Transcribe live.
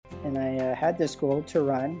and I had this goal to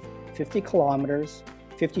run 50 kilometers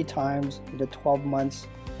 50 times in the 12 months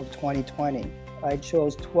of 2020. I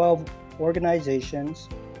chose 12 organizations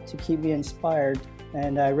to keep me inspired,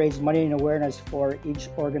 and I raised money and awareness for each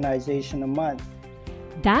organization a month.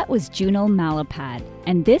 That was Juno Malapad,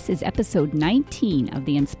 and this is episode 19 of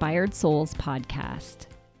the Inspired Souls podcast.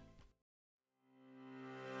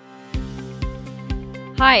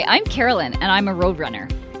 Hi, I'm Carolyn, and I'm a road runner.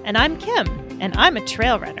 And I'm Kim, and I'm a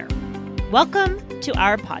trail runner. Welcome to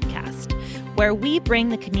our podcast, where we bring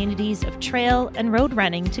the communities of trail and road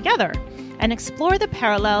running together and explore the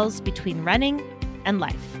parallels between running and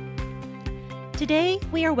life. Today,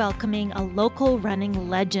 we are welcoming a local running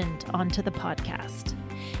legend onto the podcast.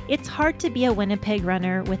 It's hard to be a Winnipeg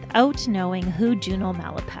runner without knowing who Juno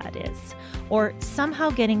Malapad is, or somehow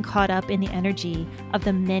getting caught up in the energy of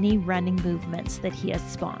the many running movements that he has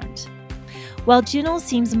spawned. While Juno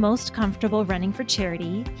seems most comfortable running for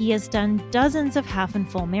charity, he has done dozens of half and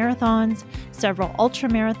full marathons, several ultra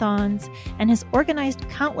marathons, and has organized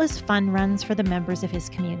countless fun runs for the members of his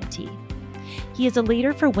community. He is a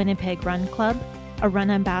leader for Winnipeg Run Club, a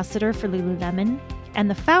run ambassador for Lululemon, and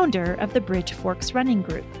the founder of the Bridge Forks Running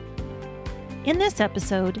Group. In this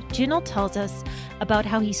episode, Juno tells us about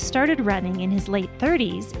how he started running in his late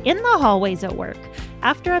 30s in the hallways at work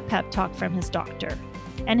after a pep talk from his doctor,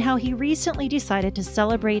 and how he recently decided to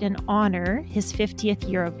celebrate and honor his 50th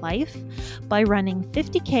year of life by running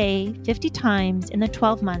 50K 50 times in the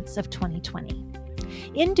 12 months of 2020.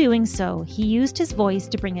 In doing so, he used his voice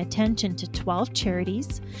to bring attention to 12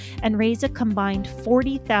 charities and raise a combined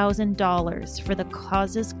 $40,000 for the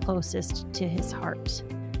causes closest to his heart.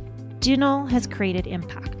 Juno has created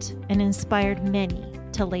impact and inspired many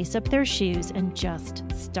to lace up their shoes and just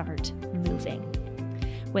start moving.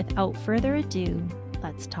 Without further ado,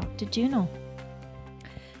 let's talk to Juno.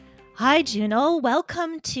 Hi, Juno.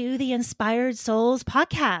 Welcome to the Inspired Souls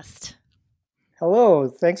podcast. Hello,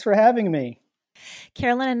 thanks for having me.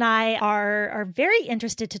 Carolyn and I are very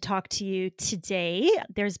interested to talk to you today.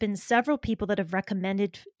 There's been several people that have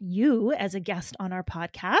recommended you as a guest on our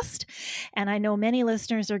podcast, and I know many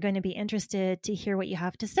listeners are going to be interested to hear what you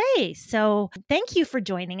have to say. So thank you for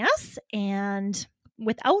joining us. And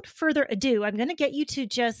without further ado, I'm going to get you to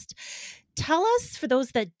just tell us, for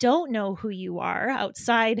those that don't know who you are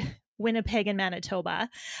outside Winnipeg and Manitoba,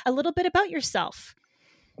 a little bit about yourself.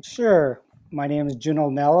 Sure. My name is Juno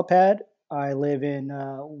Malapad. I live in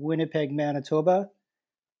Winnipeg, Manitoba.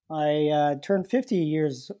 I turned 50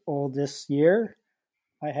 years old this year.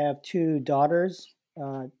 I have two daughters,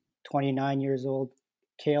 29 years old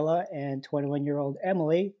Kayla and 21-year-old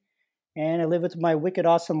Emily. And I live with my wicked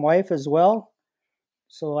awesome wife as well.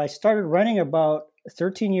 So I started running about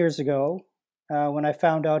 13 years ago when I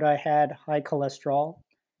found out I had high cholesterol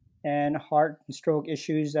and heart and stroke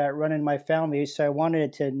issues that run in my family. So I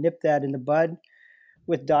wanted to nip that in the bud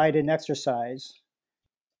with diet and exercise.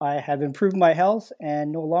 I have improved my health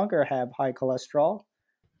and no longer have high cholesterol.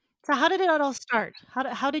 So how did it all start?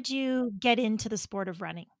 How did you get into the sport of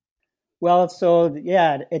running? Well, so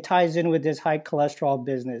yeah, it ties in with this high cholesterol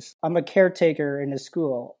business. I'm a caretaker in a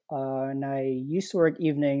school, and I used to work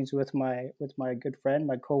evenings with my good friend,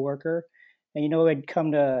 my coworker, and I'd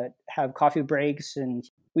come to have coffee breaks, and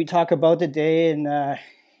we talk about the day. And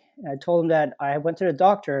I told him that I went to the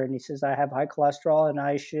doctor, and he says I have high cholesterol and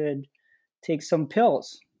I should take some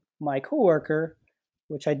pills. My coworker,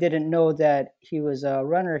 which I didn't know that he was a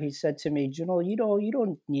runner, he said to me, Juno, you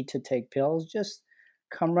don't need to take pills. Just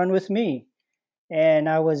come run with me. And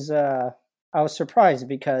I was surprised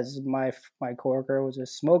because my coworker was a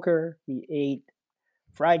smoker. He ate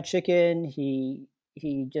fried chicken. He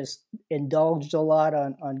just indulged a lot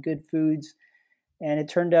on good foods. And it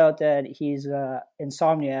turned out that he's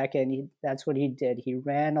insomniac, and that's what he did. He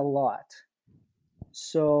ran a lot.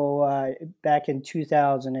 So back in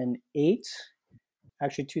 2008,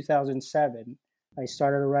 actually 2007, I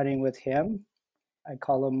started running with him. I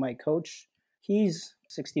call him my coach. He's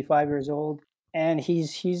 65 years old, and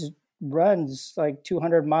he's runs like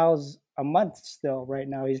 200 miles a month still right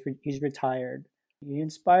now. He's retired. He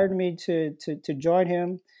inspired me to join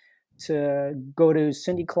him, to go to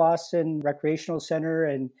Cindy Clausen Recreational Center.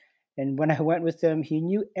 And when I went with him, he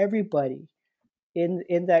knew everybody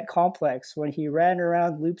in that complex. When he ran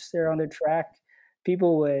around loops there on the track,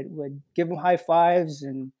 people would give him high fives,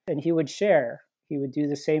 and he would share. He would do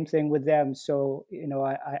the same thing with them. So,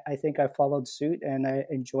 I think I followed suit, and I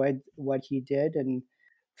enjoyed what he did. And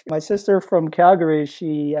my sister from Calgary,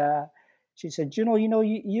 she said, Juno,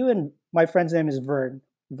 you and my friend's name is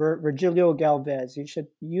Virgilio Galvez.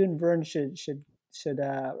 You and Vern should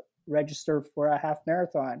register for a half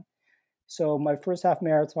marathon. So my first half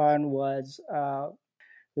marathon was the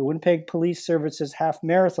Winnipeg Police Services Half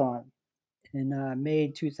Marathon in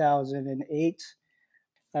May 2008.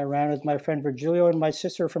 I ran with my friend Virgilio, and my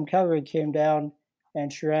sister from Calgary came down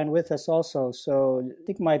and she ran with us also. So I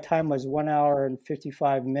think my time was 1 hour and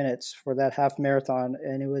 55 minutes for that half marathon,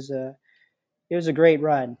 and it was a great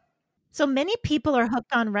run. So many people are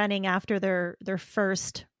hooked on running after their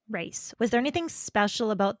first race. Was there anything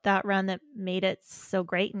special about that run that made it so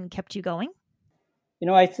great and kept you going?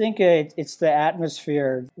 I think it's the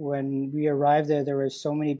atmosphere. When we arrived there were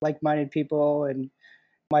so many like-minded people, and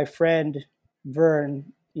my friend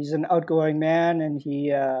Vern, he's an outgoing man, and he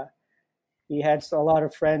had a lot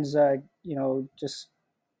of friends, just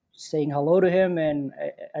saying hello to him, and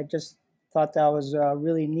I just thought that was a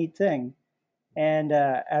really neat thing. And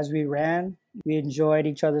as we ran, we enjoyed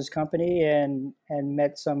each other's company and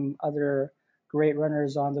met some other great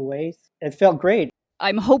runners on the way. It felt great.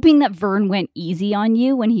 I'm hoping that Vern went easy on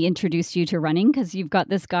you when he introduced you to running, because you've got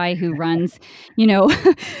this guy who runs,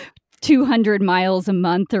 200 miles a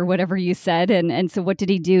month or whatever you said. And so what did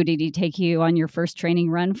he do? Did he take you on your first training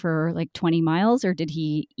run for like 20 miles, or did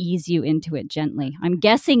he ease you into it gently? I'm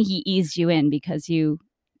guessing he eased you in because you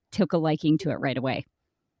took a liking to it right away.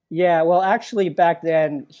 Yeah, well, actually, back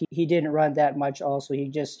then he didn't run that much. Also, he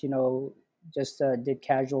just did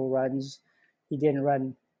casual runs. He didn't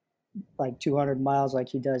run like 200 miles like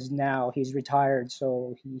he does now. He's retired,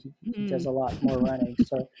 so he does a lot more running.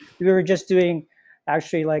 So we were just doing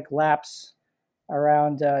actually like laps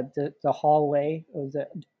around the hallway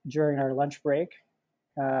during our lunch break,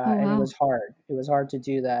 and it was hard. It was hard to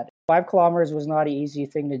do that. 5 kilometers was not an easy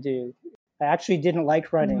thing to do. I actually didn't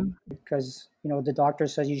like running because the doctor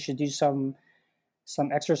says you should do some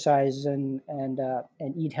exercise and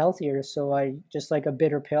eat healthier. So I, just like a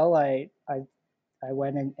bitter pill, I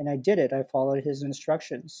went and I did it. I followed his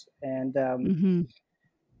instructions, and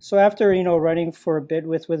so after running for a bit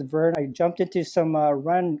with Vern, I jumped into some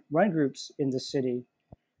run groups in the city.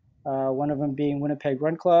 One of them being Winnipeg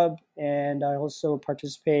Run Club, and I also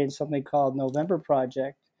participated in something called November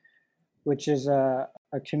Project, which is a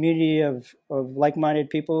community of like-minded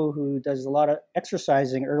people who does a lot of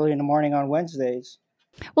exercising early in the morning on Wednesdays.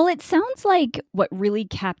 Well, it sounds like what really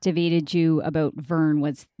captivated you about Vern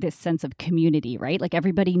was this sense of community, right? Like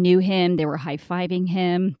everybody knew him, they were high-fiving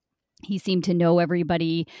him. He seemed to know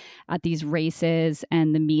everybody at these races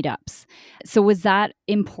and the meetups. So was that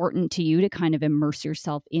important to you to kind of immerse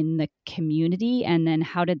yourself in the community? And then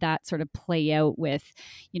how did that sort of play out with,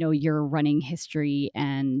 your running history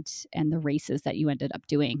and the races that you ended up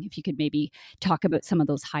doing? If you could maybe talk about some of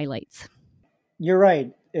those highlights. You're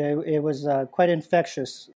right. It was quite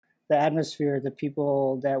infectious. The atmosphere, the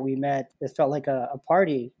people that we met, it felt like a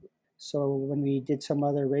party. So when we did some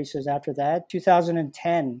other races after that,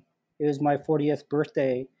 2010, it was my 40th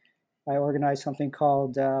birthday. I organized something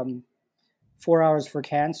called 4 Hours for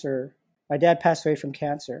Cancer. My dad passed away from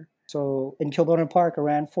cancer. So in Kildonan Park, I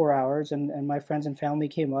ran 4 hours, and my friends and family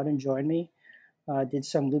came out and joined me. Did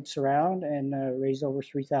some loops around and raised over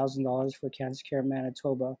 $3,000 for Cancer Care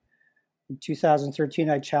Manitoba. In 2013,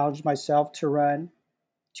 I challenged myself to run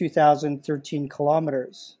 2013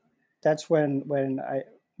 kilometers. That's when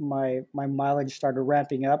my mileage started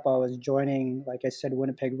ramping up. I was joining, like I said,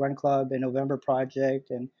 Winnipeg Run Club and November Project,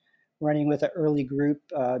 and running with an early group.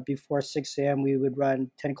 Before 6 a.m., we would run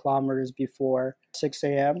 10 kilometers before 6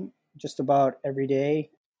 a.m., just about every day.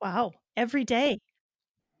 Wow, every day.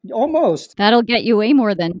 Almost. That'll get you way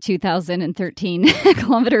more than 2013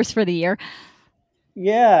 kilometers for the year.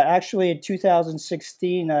 Yeah, actually in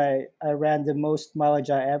 2016, I ran the most mileage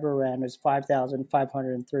I ever ran. It was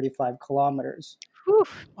 5,535 kilometers. Whew,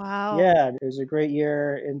 wow. Yeah, it was a great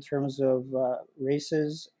year in terms of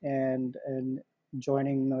races and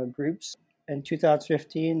joining groups. In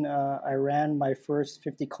 2015, I ran my first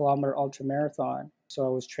 50-kilometer ultramarathon. So I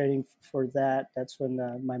was training for that. That's when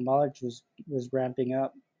my mileage was ramping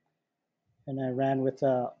up. And I ran with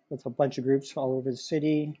a bunch of groups all over the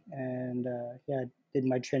city. And did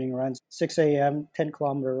my training runs, 6 a.m.,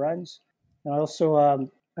 10-kilometer runs. And also,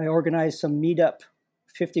 I organized some meetup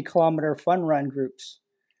 50-kilometer fun run groups,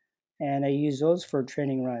 and I use those for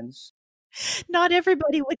training runs. Not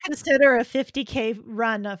everybody would consider a 50K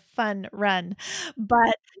run a fun run,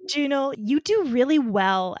 but Juno, you do really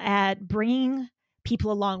well at bringing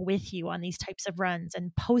people along with you on these types of runs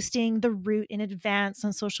and posting the route in advance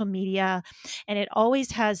on social media. And it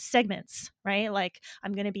always has segments, right? Like,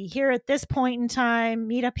 I'm going to be here at this point in time,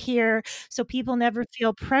 meet up here. So people never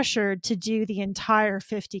feel pressured to do the entire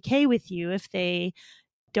 50K with you if they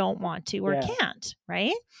don't want to or can't,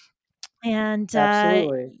 right? And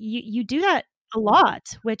you do that a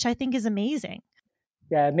lot, which I think is amazing.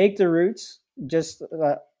 Yeah, make the routes, just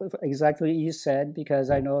exactly what you said, because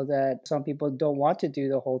I know that some people don't want to do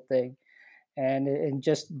the whole thing. And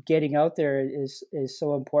just getting out there is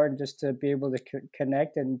so important, just to be able to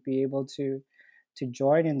connect and be able to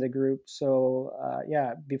join in the group. So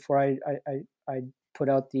yeah, before I put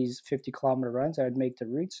out these 50-kilometer runs, I'd make the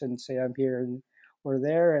routes and say I'm here and we're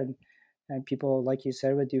there, and people, like you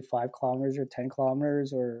said, would do 5 kilometers or 10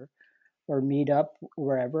 kilometers or meet up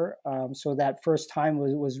wherever. So that first time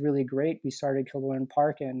was really great. We started Kildoran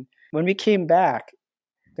Park, and when we came back,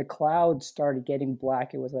 the clouds started getting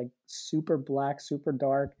black. It was like super black, super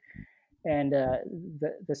dark, and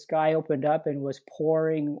the sky opened up and was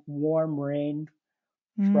pouring warm rain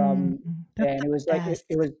from, That's and the it was like best.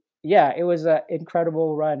 it was, yeah, it was an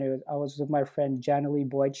incredible run. I was with my friend Janalee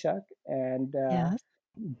Boychuk and Yes.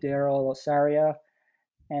 Daryl Saria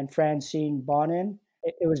and Francine Bonin.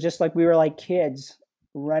 It was just like we were like kids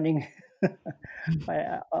running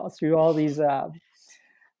through all these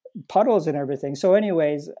puddles and everything. So,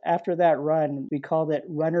 anyways, after that run, we called it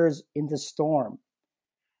Runners in the Storm.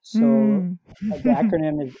 So Mm. the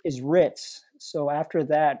acronym is RITS. So after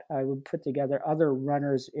that, I would put together other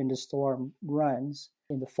Runners in the Storm runs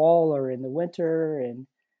in the fall or in the winter, and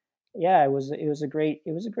yeah, it was a great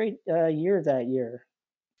year that year.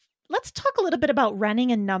 Let's talk a little bit about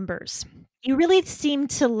running and numbers. You really seem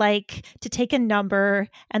to like to take a number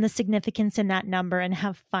and the significance in that number and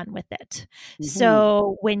have fun with it. Hmm.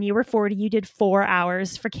 So when you were 40, you did 4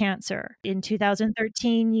 hours for cancer. In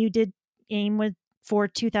 2013, you did aim with for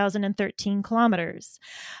 2013 kilometers.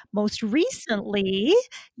 Most recently,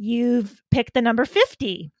 you've picked the number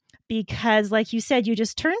 50 because, like you said, you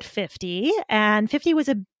just turned 50, and 50 was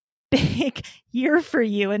a big year for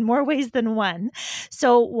you in more ways than one.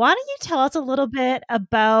 So, why don't you tell us a little bit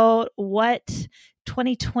about what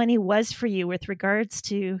 2020 was for you with regards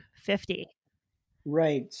to 50?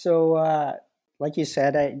 Right. So, like you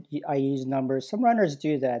said, I use numbers. Some runners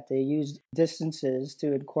do that. They use distances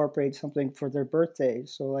to incorporate something for their birthday.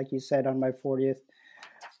 So, like you said, on my 40th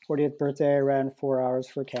birthday, I ran 4 hours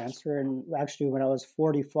for cancer. And actually, when I was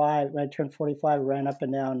 45, when I turned 45, I ran up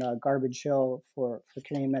and down Garbage Hill for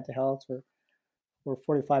Canadian Mental Health for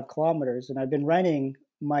 45 kilometers. And I've been running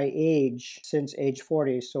my age since age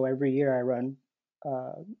 40. So every year I run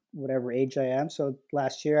whatever age I am. So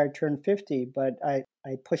last year I turned 50, but I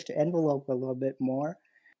pushed the envelope a little bit more.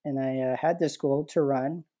 And I had this goal to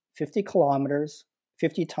run 50 kilometers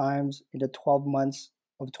 50 times in the 12 months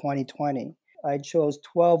of 2020. I chose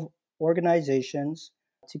 12 organizations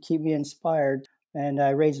to keep me inspired, and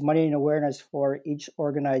I raised money and awareness for each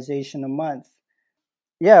organization a month.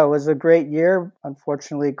 Yeah, it was a great year.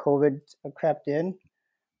 Unfortunately, COVID crept in,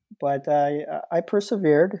 but I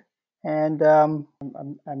persevered, and I'm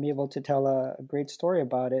able to tell a great story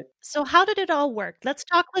about it. So, how did it all work? Let's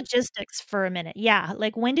talk logistics for a minute. Yeah,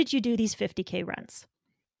 like when did you do these 50K runs?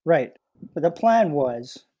 Right. But the plan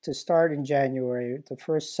was to start in January, the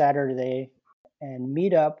first Saturday, and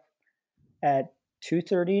meet up at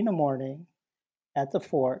 2:30 in the morning at the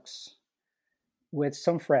Forks with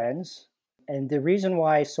some friends. And the reason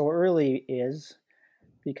why so early is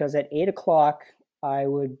because at 8 o'clock I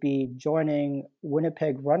would be joining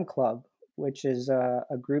Winnipeg Run Club, which is a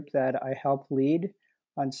group that I help lead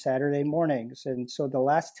on Saturday mornings. And so the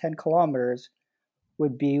last 10 kilometers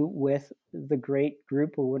would be with the great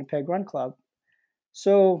group of Winnipeg Run Club.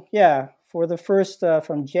 So yeah, for the first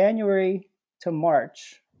from January to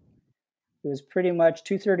March, it was pretty much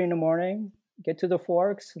 2:30 in the morning. Get to the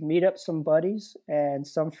Forks, meet up some buddies, and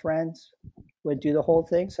some friends would do the whole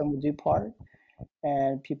thing. Some would do part,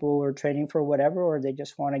 and people were training for whatever, or they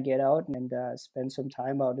just want to get out and spend some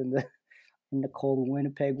time out in the cold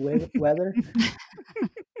Winnipeg weather.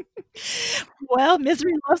 Well,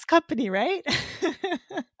 misery loves company, right?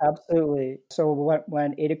 Absolutely. So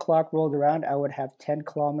when 8 o'clock rolled around, I would have 10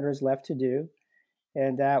 kilometers left to do,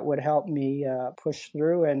 and that would help me push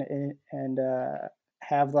through and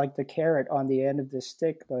have like the carrot on the end of the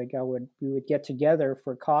stick. Like we would get together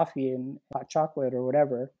for coffee and hot chocolate or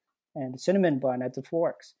whatever, and cinnamon bun at the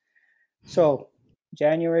Forks. So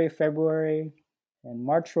January, February, and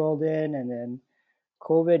March rolled in, and then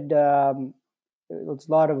COVID. It was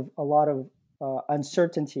a lot of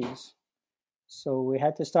uncertainties. So we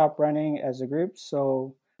had to stop running as a group.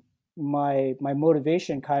 So my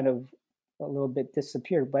motivation kind of a little bit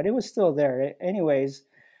disappeared, but it was still there. Anyways,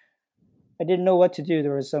 I didn't know what to do.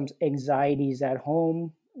 There was some anxieties at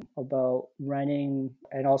home about running,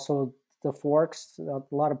 and also the Forks. A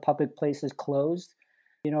lot of public places closed.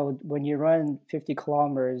 You know, when you run 50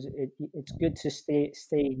 kilometers, it's good to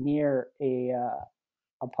stay near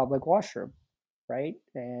a public washroom. right?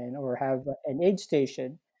 And or have an aid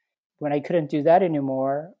station. When I couldn't do that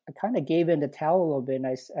anymore, I kind of gave in the towel a little bit,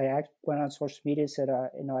 and went on social media and said, I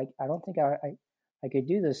don't think I could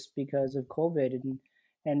do this because of COVID,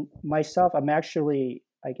 and myself, I'm actually,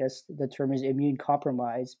 I guess the term is immune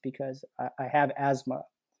compromised because I have asthma,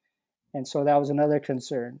 and so that was another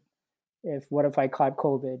concern. What if I caught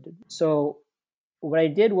COVID? So what I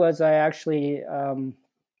did was I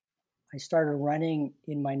started running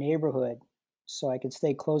in my neighborhood so I could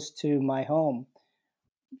stay close to my home,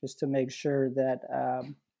 just to make sure that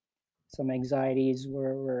some anxieties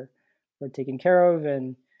were taken care of.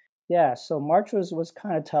 And yeah, so March was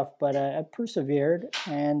kind of tough, but I persevered.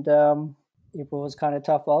 And April was kind of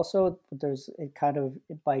tough also, but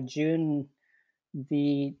by June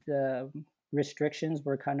the restrictions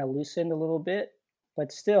were kind of loosened a little bit,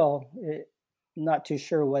 but still not too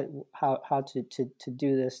sure how to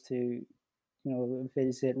do this, to if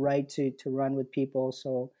is it right to run with people.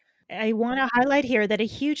 So I want to highlight here that a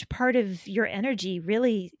huge part of your energy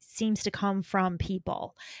really seems to come from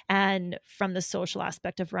people and from the social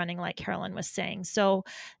aspect of running, like Carolyn was saying. So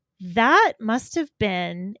that must have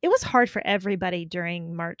been, it was hard for everybody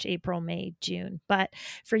during March, April, May, June. But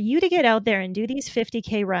for you to get out there and do these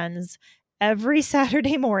 50K runs every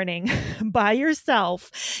Saturday morning by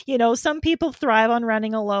yourself, some people thrive on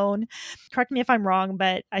running alone. Correct me if I'm wrong,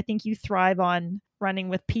 but I think you thrive on running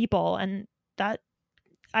with people. And that,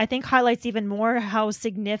 I think, highlights even more how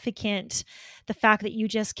significant the fact that you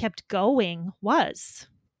just kept going was.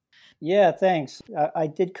 yeah, thanks. I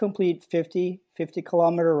did complete 50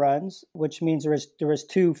 kilometer runs, which means there was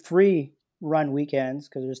two free run weekends,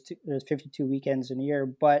 because there's 52 weekends in a year.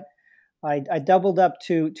 But I doubled up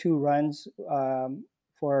two runs.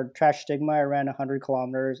 For Trash Stigma, I ran 100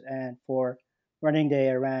 kilometers, and for Running Day,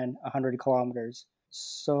 I ran 100 kilometers.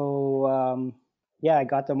 So yeah, I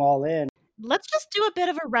got them all in. Let's just do a bit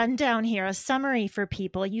of a rundown here, a summary for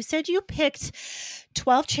people. You said you picked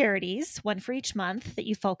 12 charities, one for each month, that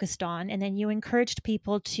you focused on, and then you encouraged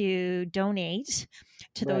people to donate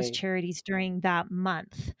to those Right. charities during that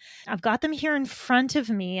month. I've got them here in front of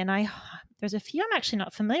me, and there's a few I'm actually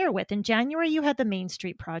not familiar with. In January, you had the Main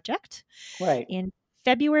Street Project. Right. In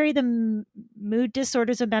February, the Mood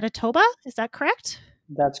Disorders of Manitoba. Is that correct?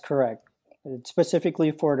 That's correct. It's specifically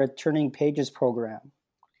for the Turning Pages program.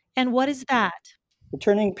 And what is that? The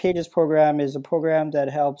Turning Pages program is a program that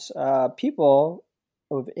helps people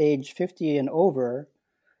of age 50 and over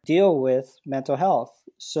deal with mental health.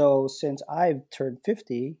 So since I've turned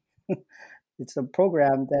 50, it's a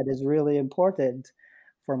program that is really important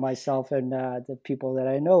for myself and the people that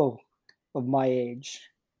I know of my age.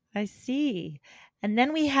 I see. And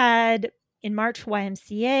then we had in March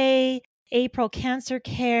YMCA, April Cancer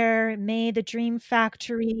Care, May the Dream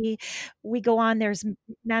Factory. We go on, there's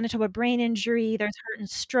Manitoba Brain Injury, there's Heart and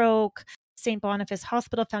Stroke, St. Boniface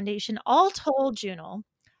Hospital Foundation. All told, Juno,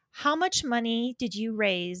 how much money did you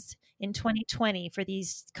raise in 2020 for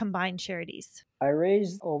these combined charities? I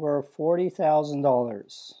raised over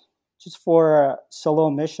 $40,000. Just for solo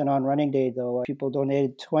mission on Running Day, though, people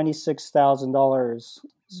donated $26,000.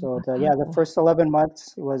 So the first 11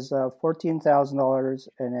 months was $14,000,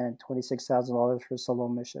 and then $26,000 for solo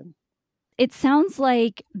mission. It sounds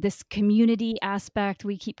like this community aspect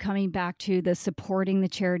we keep coming back to, the supporting the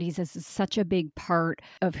charities, is such a big part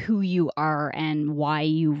of who you are and why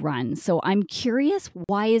you run. So I'm curious,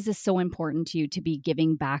 why is this so important to you to be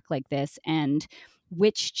giving back like this? And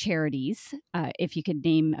which charities, if you could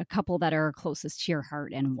name a couple that are closest to your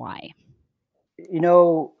heart, and why?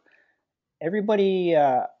 Everybody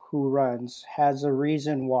who runs has a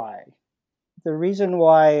reason why. The reason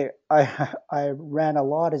why I ran a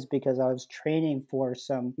lot is because I was training for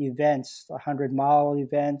some events, 100-mile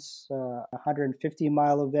events,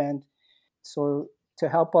 150-mile event. So to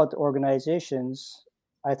help out the organizations,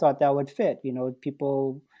 I thought that would fit.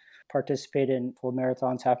 People participate in full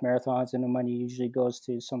marathons, half marathons, and the money usually goes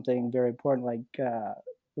to something very important, like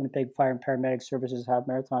Winnipeg Fire and Paramedic Services half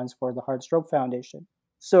marathons for the Heart Stroke Foundation.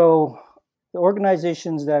 So the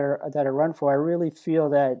organizations that I run for, I really feel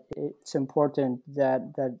that it's important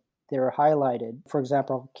that they're highlighted. For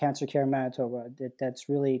example, Cancer Care Manitoba, that's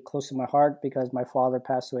really close to my heart because my father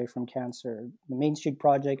passed away from cancer. The Main Street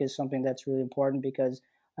Project is something that's really important because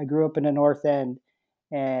I grew up in the North End,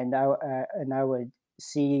 and I would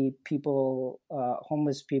see people,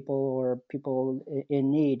 homeless people or people in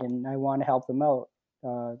need, and I want to help them out.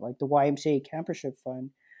 Like the YMCA Campership Fund.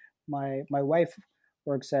 My wife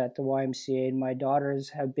works at the YMCA, and my daughters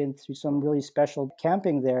have been through some really special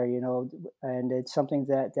camping there, and it's something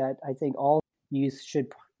that I think all youth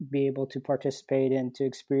should be able to participate in, to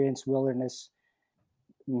experience wilderness.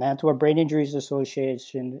 Manitoba Brain Injuries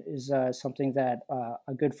Association is something that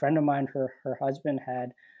a good friend of mine, her husband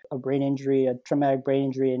had a brain injury, a traumatic brain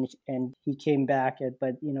injury, and he came back.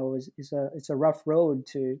 But it's a rough road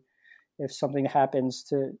to if something happens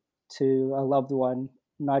to a loved one,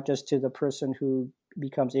 not just to the person who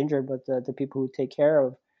becomes injured, but the people who take care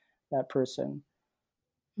of that person.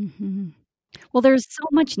 Mm-hmm. Well, there's so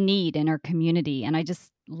much need in our community, and I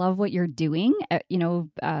just love what you're doing.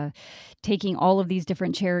 Taking all of these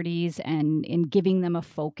different charities and giving them a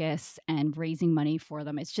focus and raising money for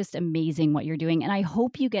them. It's just amazing what you're doing, and I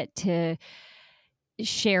hope you get to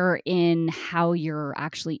share in how you're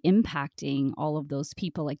actually impacting all of those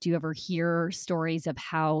people. Like, do you ever hear stories of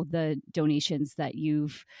how the donations that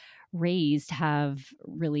you've raised have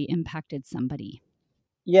really impacted somebody?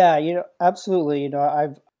 Yeah, absolutely.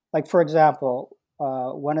 I've like for example,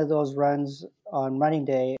 one of those runs on running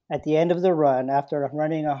day. At the end of the run, after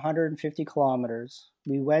running 150 kilometers,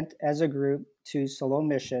 we went as a group to Siloam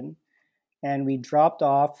Mission, and we dropped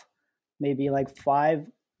off maybe like 5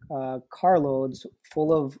 carloads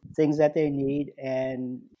full of things that they need.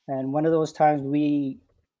 And one of those times we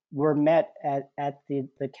were met at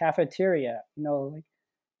the cafeteria. Like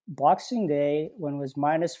Boxing Day when it was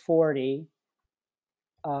minus 40.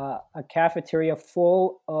 A cafeteria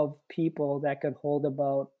full of people that could hold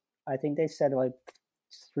about, I think they said like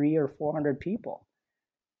 300 or 400 people.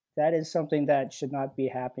 That is something that should not be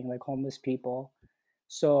happening, like homeless people.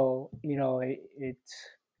 So, it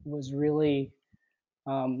was really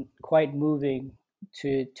quite moving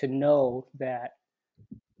to know that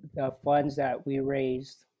the funds that we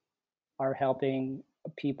raised are helping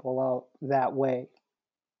people out that way.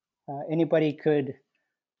 Anybody could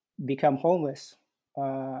become homeless,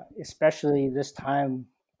 especially this time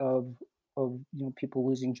of people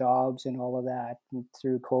losing jobs and all of that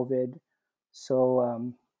through COVID.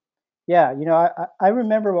 So yeah, I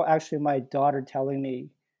remember actually my daughter telling me,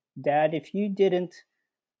 "Dad, if you didn't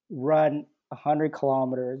run 100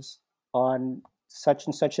 kilometers on such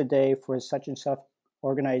and such a day for such and such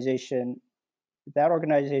organization, that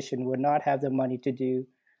organization would not have the money to do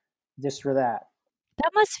this or that."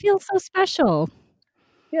 That must feel so special.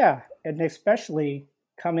 Yeah, and especially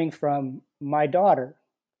coming from my daughter.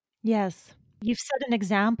 Yes. You've set an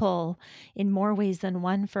example in more ways than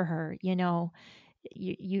one for her.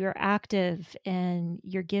 You're active and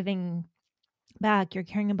you're giving back, you're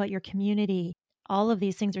caring about your community. All of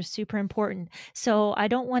these things are super important. So I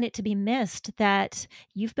don't want it to be missed that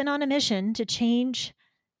you've been on a mission to change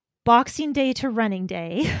Boxing Day to Running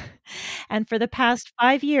Day. And for the past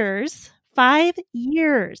 5 years,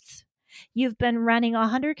 you've been running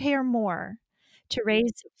 100K or more to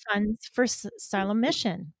raise funds for Siloam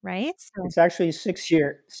Mission, right? So, It's actually 6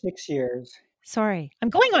 years. sorry, I'm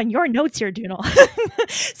going on your notes here, Dunal.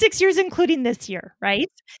 6 years, including this year, right?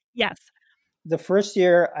 Yes. The first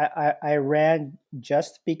year I ran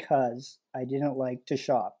just because I didn't like to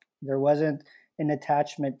shop. There wasn't an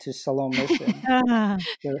attachment to Siloam Mission.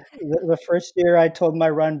 The first year I told my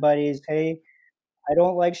run buddies, "Hey, I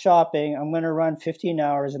don't like shopping. I'm going to run 15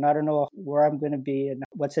 hours and I don't know where I'm going to be and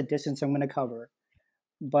what's the distance I'm going to cover.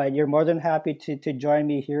 But you're more than happy to join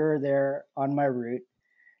me here or there on my route."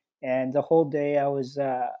 And the whole day I was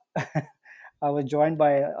I was joined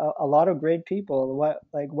by a lot of great people.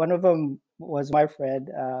 Like one of them was my friend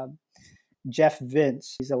Jeff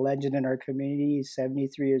Vince. He's a legend in our community. He's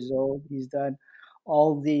 73 years old. He's done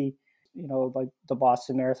all the like the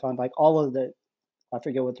Boston Marathon, like all of the, I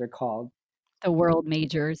forget what they're called. The world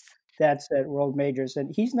majors. That's at World Majors,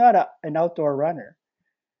 and he's not an outdoor runner.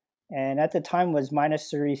 And at the time was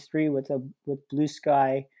minus 33 with blue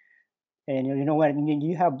sky, and when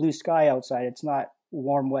you have blue sky outside, it's not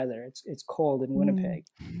warm weather. It's cold in Winnipeg,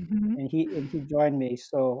 Mm-hmm. and he joined me.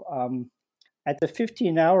 So at the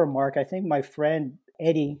 15-hour mark, I think my friend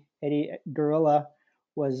Eddie Gorilla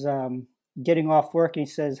was getting off work, and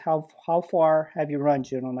he says, "How far have you run,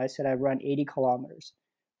 Juno?" And I said, "I've run 80 kilometers."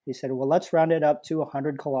 He said, "Well, let's round it up to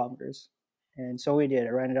 100 kilometers." And so we did. I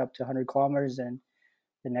ran it up to 100 kilometers, and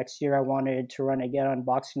the next year I wanted to run again on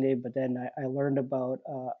Boxing Day, but then I learned about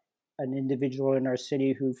an individual in our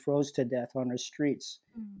city who froze to death on our streets,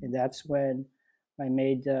 and that's when I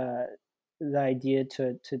made the idea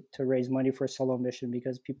to raise money for Siloam Mission,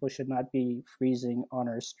 because people should not be freezing on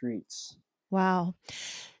our streets. Wow.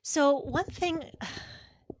 So one thing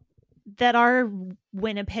that our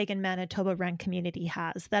Winnipeg and Manitoba Run community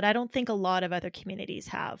has that I don't think a lot of other communities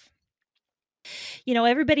have.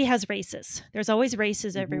 Everybody has races. There's always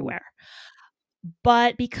races everywhere.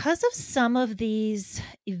 But because of some of these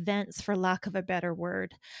events, for lack of a better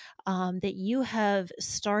word, that you have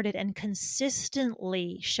started and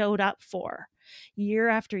consistently showed up for, year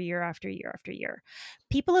after year after year after year.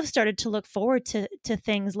 People have started to look forward to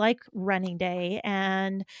things like running day,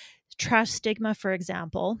 and trash stigma, for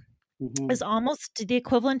example, Mm-hmm. is almost the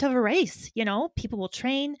equivalent of a race. You know, people will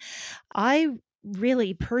train. I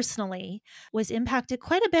really personally was impacted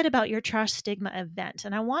quite a bit about your trash stigma event.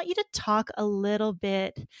 And I want you to talk a little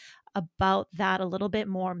bit about that a little bit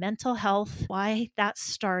more, mental health, why that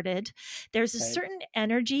started. There's a Right. certain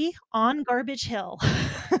energy on Garbage Hill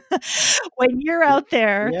when you're out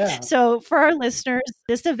there. Yeah. So for our listeners,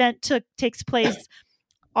 this event takes place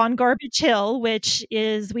on Garbage Hill, which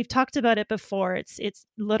is, we've talked about it before. It's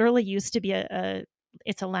literally used to be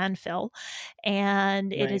it's a landfill,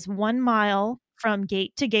 and it Right. is 1 mile from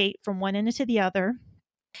gate to gate, from one end to the other.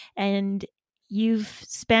 And you've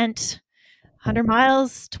spent 100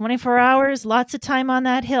 miles, 24 hours, lots of time on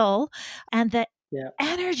that hill. And the Yeah.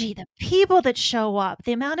 energy, the people that show up,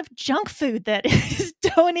 the amount of junk food that is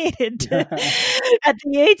donated at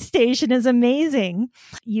the aid station is amazing.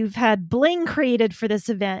 You've had bling created for this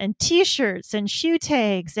event, and t-shirts and shoe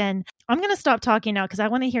tags. And I'm going to stop talking now because I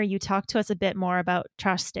want to hear you talk to us a bit more about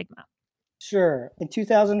trash stigma. Sure. In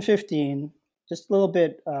 2015, just a little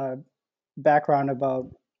bit background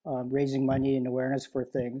about raising money and awareness for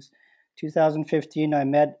things. 2015, I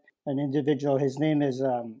met an individual. His name is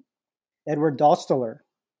Edward Dostler.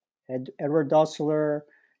 Edward Dostler,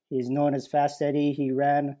 he's known as Fast Eddie. He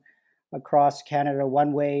ran across Canada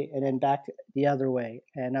one way and then back the other way.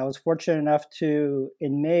 And I was fortunate enough to,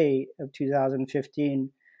 in May of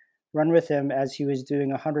 2015, run with him as he was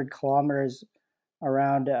doing 100 kilometers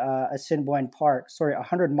around Assiniboine Park.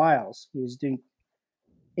 100 miles. He was doing,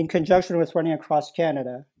 in conjunction with running across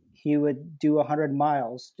Canada, he would do 100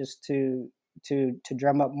 miles just to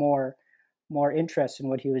drum up more interest in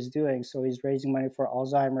what he was doing. So he's raising money for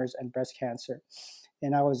Alzheimer's and breast cancer.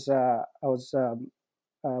 And I was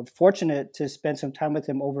fortunate to spend some time with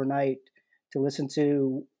him overnight to listen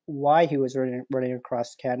to why he was running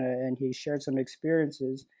across Canada, and he shared some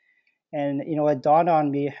experiences. And it dawned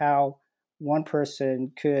on me how one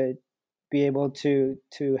person could be able to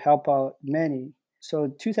help out many.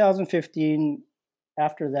 So 2015,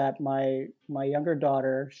 after that, my younger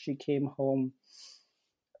daughter, she came home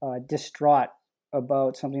distraught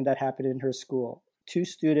about something that happened in her school. 2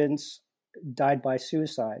 students died by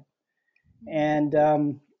suicide, and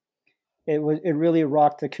it really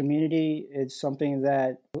rocked the community. It's something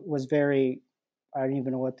that was very, I don't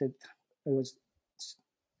even know what it was.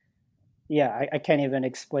 Yeah, I can't even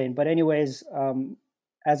explain. But anyways,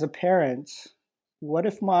 as a parent, what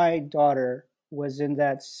if my daughter was in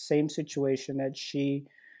that same situation, that she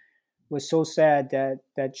was so sad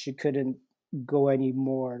that she couldn't go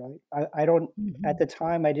anymore? I don't, at the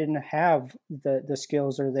time, I didn't have the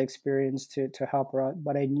skills or the experience to help her out,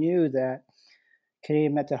 but I knew that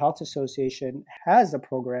Canadian Mental Health Association has a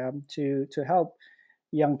program to help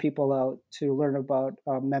young people out to learn about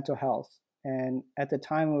mental health. And at the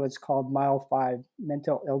time, it was called Mile 5,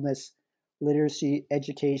 Mental Illness Literacy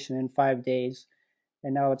Education in 5 days.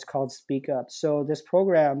 And now it's called Speak Up. So this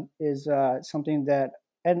program is something that,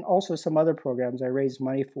 and also some other programs I raise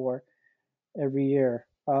money for every year.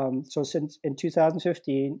 So since in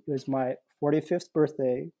 2015, it was my 45th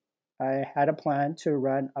birthday, I had a plan to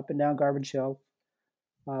run up and down Garbage Hill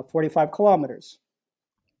 45 kilometers.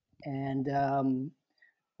 And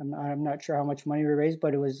I'm not sure how much money we raised,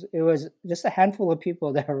 but it was just a handful of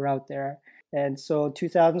people that were out there. And so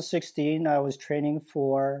 2016, I was training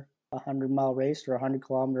for a 100-mile race or a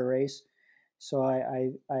 100-kilometer race. So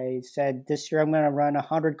I said, this year I'm going to run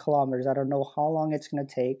 100 kilometers. I don't know how long it's going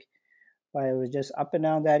to take, but it was just up and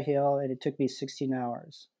down that hill, and it took me 16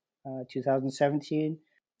 hours. 2017,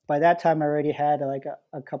 by that time I already had like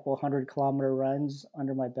a couple 100-kilometer runs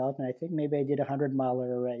under my belt, and I think maybe I did a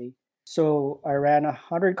 100-miler already. So I ran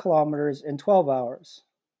 100 kilometers in 12 hours.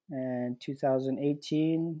 And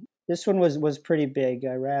 2018, this one was pretty big.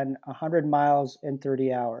 I ran 100 miles in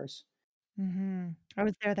 30 hours. Mm-hmm. I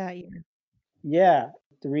was there that year. Yeah.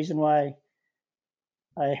 The reason why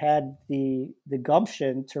I had the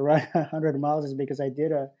gumption to run 100 miles is because I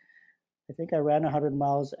think I ran 100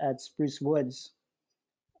 miles at Spruce Woods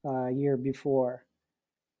a year before.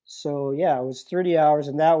 So yeah, it was 30 hours,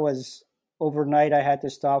 and that was overnight. I had to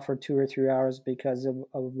stop for 2 or 3 hours because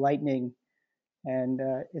of lightning. And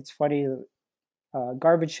it's funny,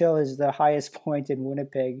 Garbage Hill is the highest point in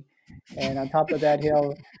Winnipeg. And on top of that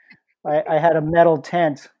hill, I had a metal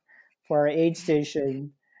tent for our aid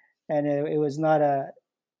station. And it was not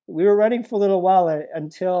we were running for a little while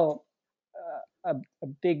until a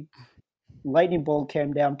big lightning bolt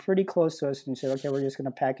came down pretty close to us and said, okay, we're just going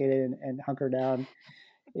to pack it in and hunker down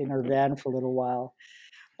in our van for a little while.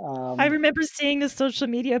 I remember seeing a social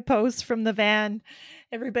media post from the van.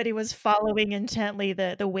 Everybody was following intently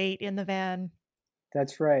the weight in the van.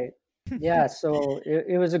 That's right. Yeah, so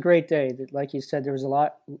it was a great day. Like you said, there's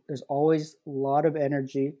always a lot of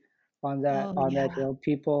energy Oh, on that yeah. hill.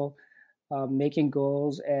 People making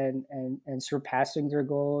goals and surpassing their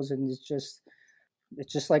goals, and it's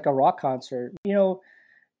just like a rock concert.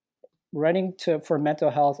 Running to for mental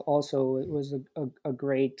health also, it was a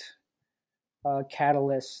great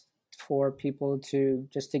catalyst for people to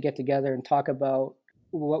just to get together and talk about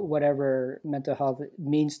whatever mental health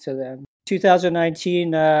means to them.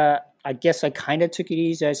 2019, I guess I kind of took it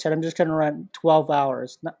easy. I said I'm just going to run 12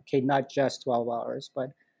 hours. Not just 12 hours, but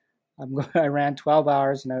I ran 12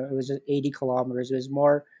 hours, and it was just 80 kilometers. It was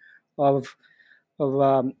more of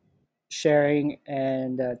sharing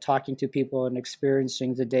and talking to people and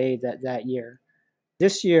experiencing the day that year.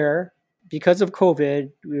 This year, because of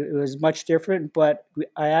COVID, it was much different. But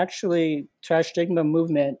I actually trash stigma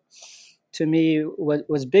movement to me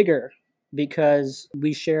was bigger because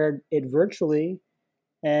we shared it virtually,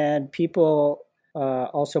 and people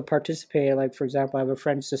also participated. Like, for example, I have a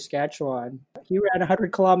friend in Saskatchewan. He ran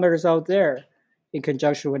 100 kilometers out there in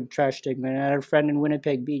conjunction with trash stigma. And I had a friend in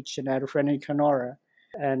Winnipeg Beach, and I had a friend in Kenora,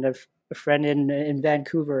 and a friend in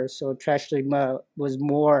Vancouver. So trash stigma was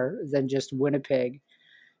more than just Winnipeg.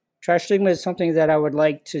 Trash stigma is something that I would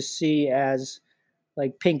like to see as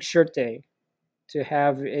like Pink Shirt Day, to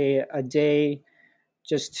have a day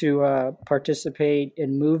just to participate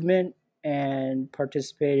in movement and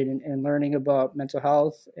participate in learning about mental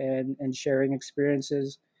health and sharing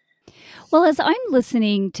experiences. Well, as I'm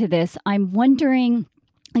listening to this, I'm wondering,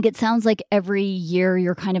 like, it sounds like every year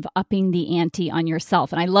you're kind of upping the ante on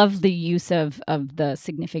yourself. And I love the use of the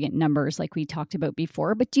significant numbers like we talked about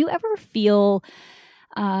before. But do you ever feel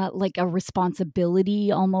like a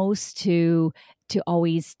responsibility almost to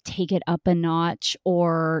always take it up a notch,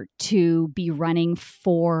 or to be running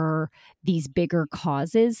for these bigger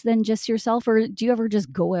causes than just yourself? Or do you ever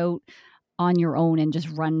just go out on your own and just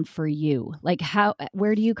run for you? Like, how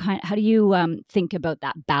do you think about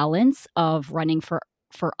that balance of running for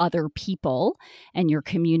other people and your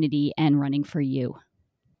community and running for you?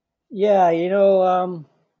 Yeah,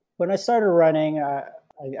 when I started running,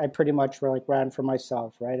 I pretty much ran for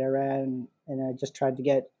myself, right? I ran and I just tried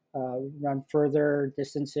to run further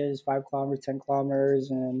distances, 5 kilometers, 10 kilometers,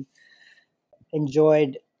 and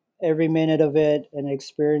enjoyed every minute of it and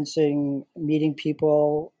experiencing meeting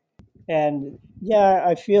people. And yeah,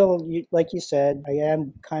 I feel like you said, I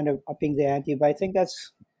am kind of upping the ante, but I think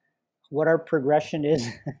that's what our progression is.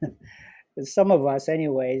 Some of us,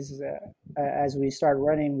 anyways, as we start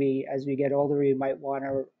running, as we get older, we might want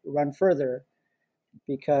to run further,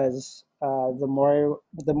 because the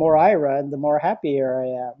more I run, the more happier I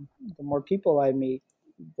am, the more people I meet,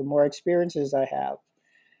 the more experiences I have.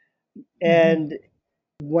 Mm-hmm. And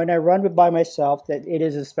when I run by myself, that it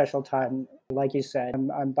is a special time. Like you said,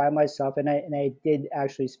 I'm by myself, and I did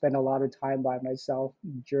actually spend a lot of time by myself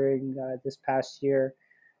during this past year,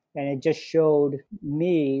 and it just showed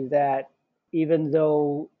me that even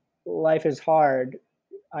though life is hard,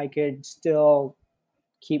 I could still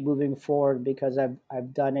keep moving forward because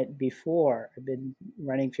I've done it before. I've been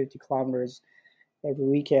running 50 kilometers every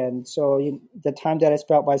weekend. So the time that I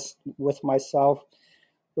spent with myself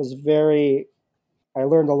was very. I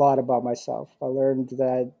learned a lot about myself. I learned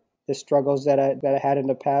that the struggles that I had in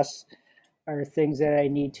the past are things that I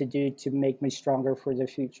need to do to make me stronger for the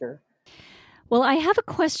future. Well, I have a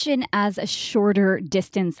question as a shorter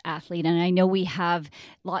distance athlete, and I know we have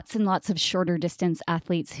lots and lots of shorter distance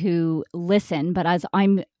athletes who listen, but as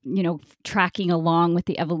I'm, tracking along with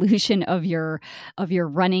the evolution of your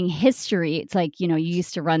running history, it's like, you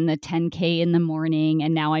used to run the 10K in the morning,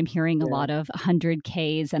 and now I'm hearing a Yeah, lot of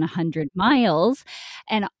 100Ks and 100 miles.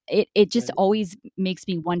 And it just right. always makes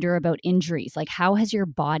me wonder about injuries. Like, how has your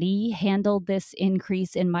body handled this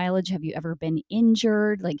increase in mileage? Have you ever been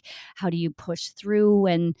injured? Like, how do you push through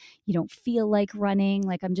when you don't feel like running?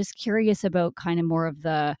 Like, I'm just curious about kind of more of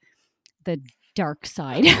the dark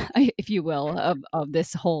side, if you will, of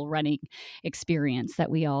this whole running experience that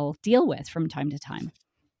we all deal with from time to time.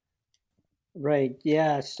 Right.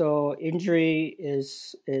 Yeah. So injury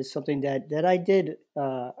is something that I did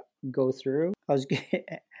go through. I was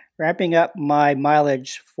ramping up my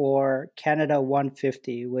mileage for Canada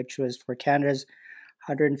 150, which was for Canada's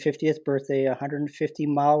 150th birthday, a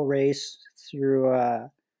 150-mile race through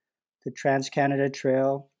the Trans Canada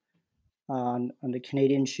Trail on the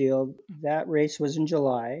Canadian Shield. That race was in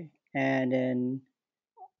July, and in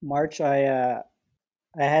March I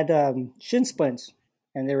had shin splints.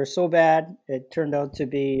 and they were so bad it turned out to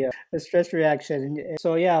be a stress reaction.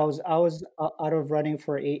 So yeah, I was out of running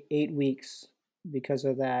for eight weeks because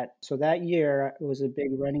of that. So that year was a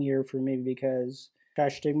big running year for me because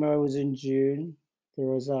Crash Stigma was in June. There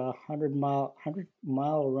was a 100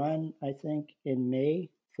 mile run, I think, in May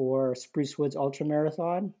for Spruce Woods Ultra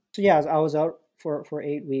Marathon. So yeah, I was out for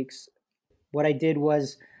 8 weeks. What I did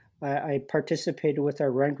was I participated with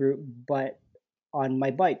our run group, but on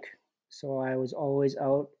my bike. So I was always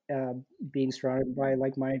out, being surrounded by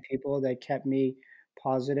like-minded people that kept me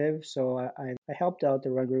positive. So I helped out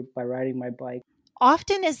the run group by riding my bike.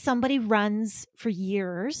 Often, as somebody runs for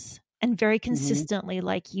years and very Hmm. consistently,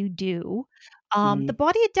 like you do, the Hmm.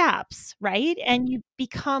 body adapts, right? And you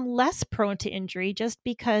become less prone to injury just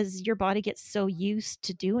because your body gets so used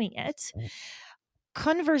to doing it.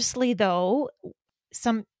 Conversely, though,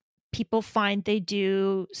 some people find they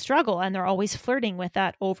do struggle and they're always flirting with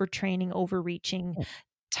that overtraining, overreaching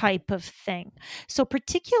type of thing. So,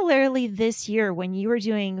 particularly this year when you were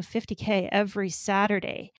doing 50K every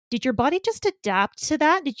Saturday, did your body just adapt to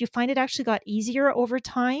that? Did you find it actually got easier over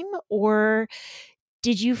time? Or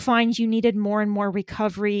did you find you needed more and more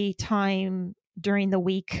recovery time during the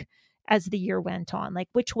week as the year went on? Like,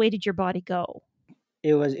 which way did your body go?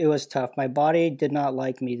 It was tough. My body did not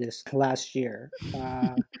like me this last year.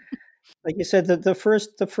 Like you said, the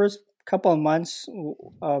first couple of months,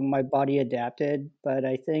 my body adapted, but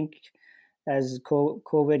I think as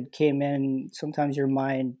COVID came in, sometimes your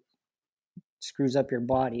mind screws up your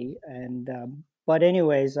body. And but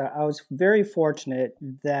anyways, I was very fortunate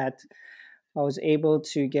that I was able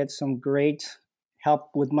to get some great help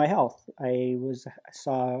with my health. I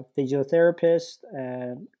saw a physiotherapist,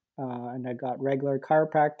 and I got regular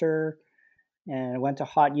chiropractor, and I went to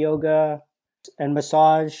hot yoga and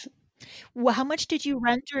massage. Well, how much did you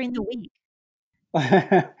run during the week?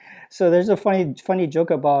 So there's a funny joke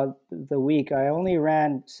about the week. I only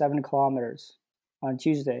ran 7 kilometers on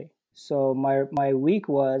Tuesday. So my week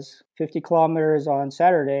was 50 kilometers on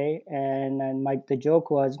Saturday, and then the joke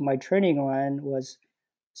was my training run was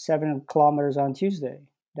 7 kilometers on Tuesday.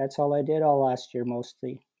 That's all I did all last year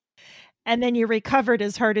mostly. And then you recovered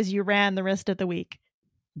as hard as you ran the rest of the week.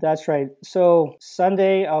 That's right. So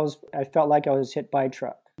Sunday, I felt like I was hit by a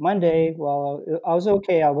truck. Monday, well, I was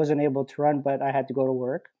okay. I wasn't able to run, but I had to go to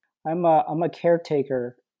work. I'm a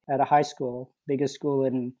caretaker at a high school, biggest school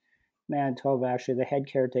in Manitoba, actually, the head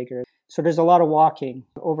caretaker. So there's a lot of walking,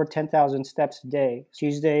 over 10,000 steps a day.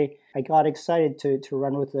 Tuesday, I got excited to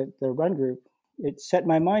run with the run group. It set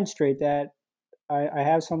my mind straight that I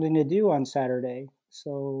have something to do on Saturday.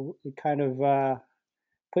 So it kind of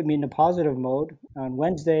put me in a positive mode. On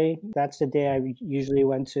Wednesday, that's the day I usually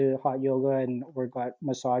went to hot yoga and or got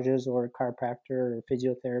massages or chiropractor or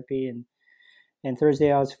physiotherapy. And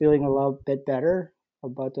Thursday, I was feeling a little bit better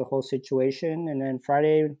about the whole situation. And then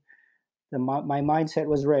Friday, my mindset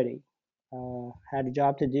was ready. Had a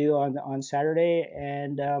job to do on Saturday,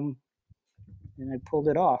 and I pulled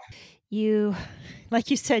it off. You,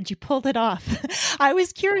 like you said, you pulled it off. I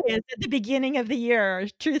was curious at the beginning of the year,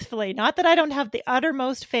 truthfully, not that I don't have the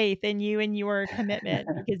uttermost faith in you and your commitment,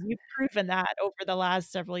 because you've proven that over the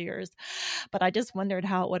last several years, but I just wondered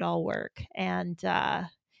how it would all work. And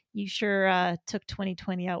you sure took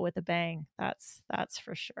 2020 out with a bang. That's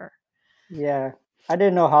for sure. Yeah, I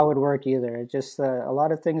didn't know how it would work either. It just a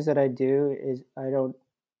lot of things that I do is I don't.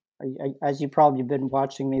 As you probably been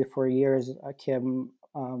watching me for years, Kim,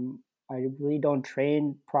 I really don't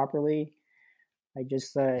train properly. I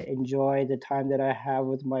just enjoy the time that I have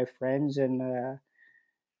with my friends, and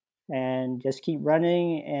just keep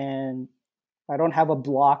running. And I don't have a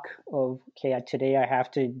block of okay, today I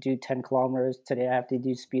have to do 10 kilometers. Today I have to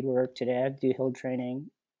do speed work. Today I have to do hill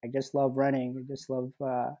training. I just love running. I just love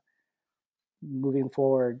moving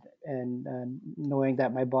forward and knowing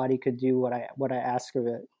that my body could do what I ask of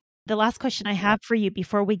it. The last question I have for you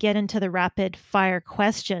before we get into the rapid fire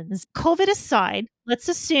questions, COVID aside, let's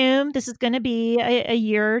assume this is going to be a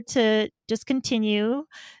year to just continue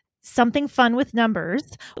something fun with numbers.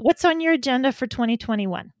 What's on your agenda for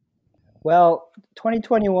 2021? Well,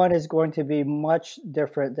 2021 is going to be much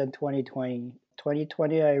different than 2020.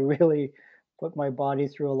 2020, I really put my body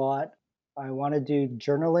through a lot. I want to do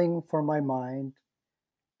journaling for my mind,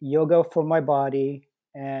 yoga for my body,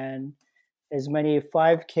 and as many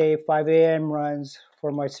 5K, 5 a.m. runs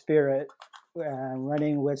for my spirit,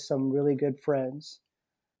 running with some really good friends.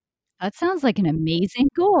 That sounds like an amazing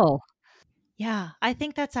goal. Yeah, I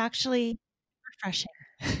think that's actually refreshing.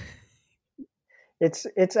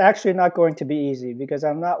 It's actually not going to be easy because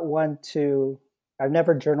I'm not one to. I've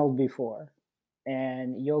never journaled before,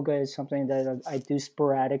 and yoga is something that I do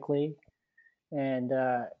sporadically. And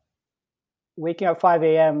waking up 5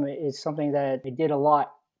 a.m. is something that I did a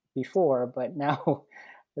lot before, but now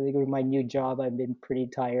I think with my new job, I've been pretty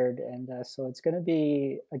tired. And so it's going to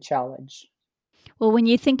be a challenge. Well, when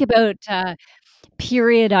you think about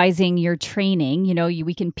periodizing your training,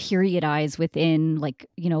 we can periodize within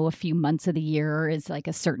a few months of the year is like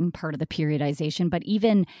a certain part of the periodization. But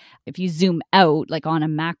even if you zoom out, like on a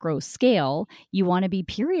macro scale, you want to be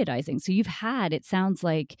periodizing. So you've had, it sounds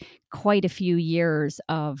like, quite a few years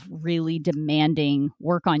of really demanding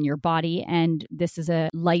work on your body. And this is a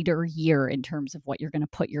lighter year in terms of what you're going to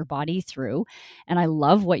put your body through. And I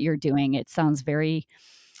love what you're doing. It sounds very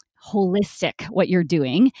holistic what you're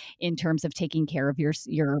doing in terms of taking care of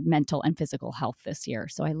your mental and physical health this year.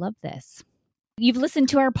 So I love this. You've listened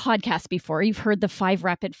to our podcast before. You've heard the 5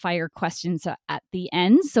 rapid fire questions at the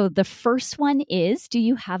end. So the first one is, do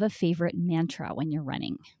you have a favorite mantra when you're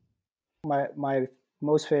running? My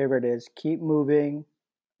most favorite is keep moving,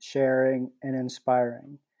 sharing, and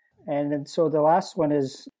inspiring. And then, so the last one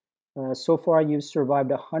is, so far you've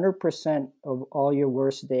survived 100% of all your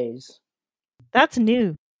worst days. That's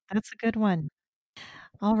new. That's a good one.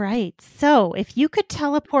 All right. So if you could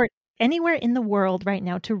teleport anywhere in the world right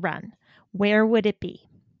now to run, where would it be?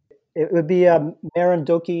 It would be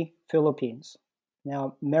Marinduque, Philippines.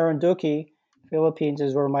 Now, Marinduque, Philippines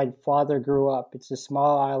is where my father grew up. It's a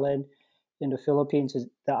small island in the Philippines.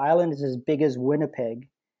 The island is as big as Winnipeg.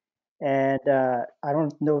 And I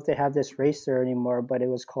don't know if they have this race there anymore, but it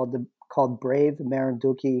was called Brave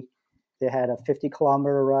Marinduque. They had a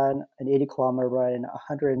 50-kilometer run, an 80-kilometer run, and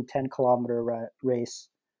a 110-kilometer race.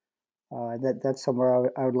 That's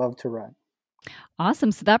somewhere I would love to run.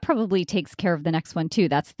 Awesome. So that probably takes care of the next one too.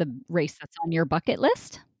 That's the race that's on your bucket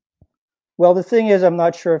list? Well, the thing is, I'm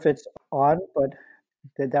not sure if it's on, but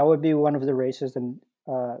that would be one of the races. And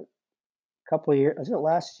a couple of years, was it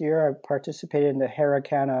last year, I participated in the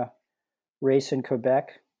Harricana race in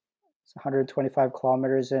Quebec. It's 125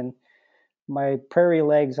 kilometers. And my prairie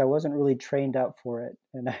legs, I wasn't really trained up for it.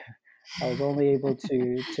 And I was only able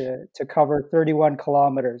to cover 31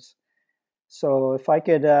 kilometers. So if I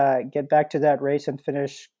could get back to that race and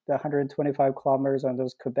finish the 125 kilometers on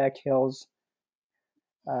those Quebec hills,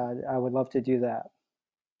 I would love to do that.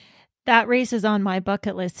 That race is on my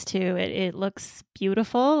bucket list too. It looks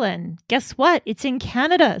beautiful. And guess what? It's in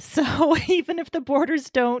Canada. So even if the borders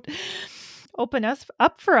don't open us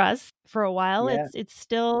up for us for a while, Yeah. it's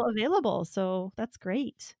still available. So that's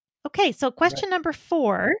great. Okay. So question number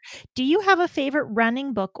 4, do you have a favorite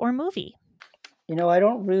running book or movie? I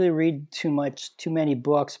don't really read too many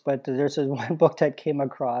books, but there's this one book that came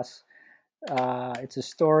across. It's a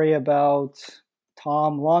story about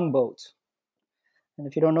Tom Longboat. And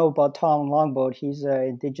if you don't know about Tom Longboat, he's an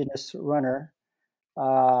Indigenous runner,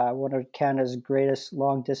 one of Canada's greatest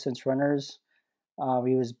long distance runners.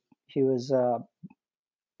 He was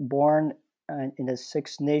born in the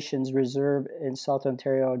Six Nations Reserve in South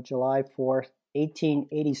Ontario, July 4th,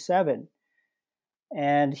 1887.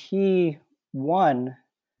 And he won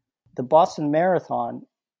the Boston Marathon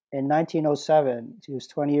in 1907. He was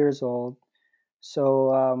 20 years old.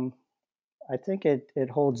 So I think it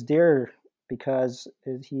holds dear because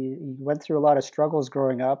he went through a lot of struggles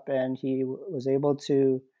growing up, and he was able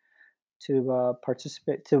to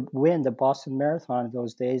participate, to win the Boston Marathon in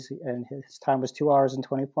those days, and his time was 2 hours and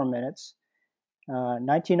 24 minutes.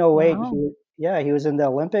 1908, Wow. he was in the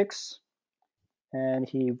Olympics, and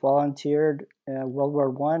he volunteered in World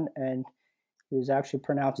War I, and he was actually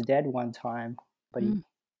pronounced dead one time, but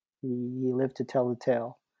he lived to tell the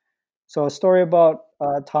tale. So a story about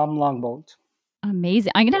Tom Longboat.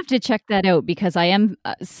 Amazing. I'm going to have to check that out because I am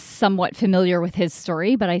somewhat familiar with his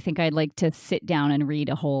story, but I think I'd like to sit down and read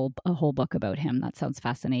a whole book about him. That sounds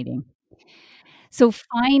fascinating. So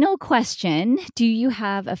final question, do you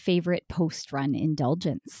have a favorite post-run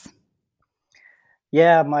indulgence?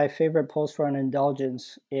 Yeah, my favorite post-run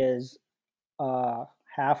indulgence is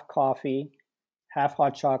half coffee, half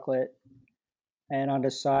hot chocolate, and on the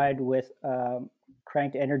side with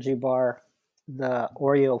Cranked Energy Bar, the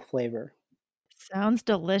Oreo flavor. Sounds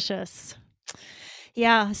delicious.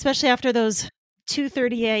 Yeah, especially after those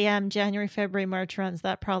 2:30 a.m. January, February, March runs,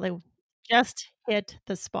 that probably just hit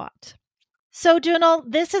the spot. So, Junal,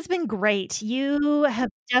 this has been great. You have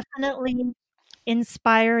definitely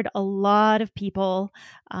inspired a lot of people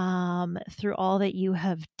through all that you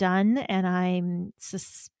have done. And I'm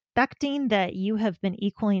suspecting that you have been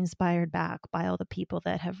equally inspired back by all the people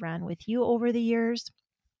that have ran with you over the years.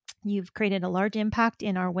 You've created a large impact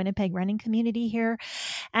in our Winnipeg running community here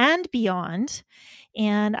and beyond.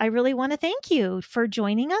 And I really want to thank you for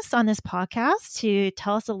joining us on this podcast to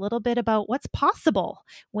tell us a little bit about what's possible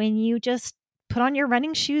when you just put on your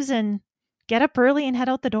running shoes and get up early and head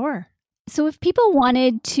out the door. So if people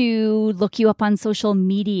wanted to look you up on social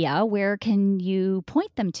media, where can you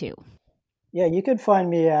point them to? Yeah, you can find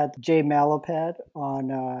me at J Malapad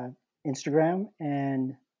on Instagram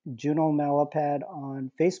and Juno Malapad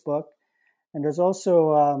on Facebook. And there's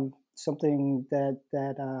also something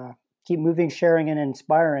that Keep Moving, Sharing, and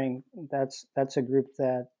Inspiring. That's a group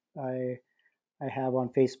that I have on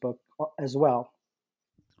Facebook as well.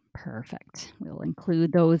 Perfect. We'll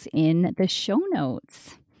include those in the show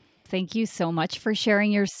notes. Thank you so much for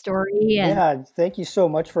sharing your story. Yeah, thank you so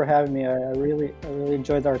much for having me. I really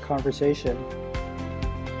enjoyed our conversation.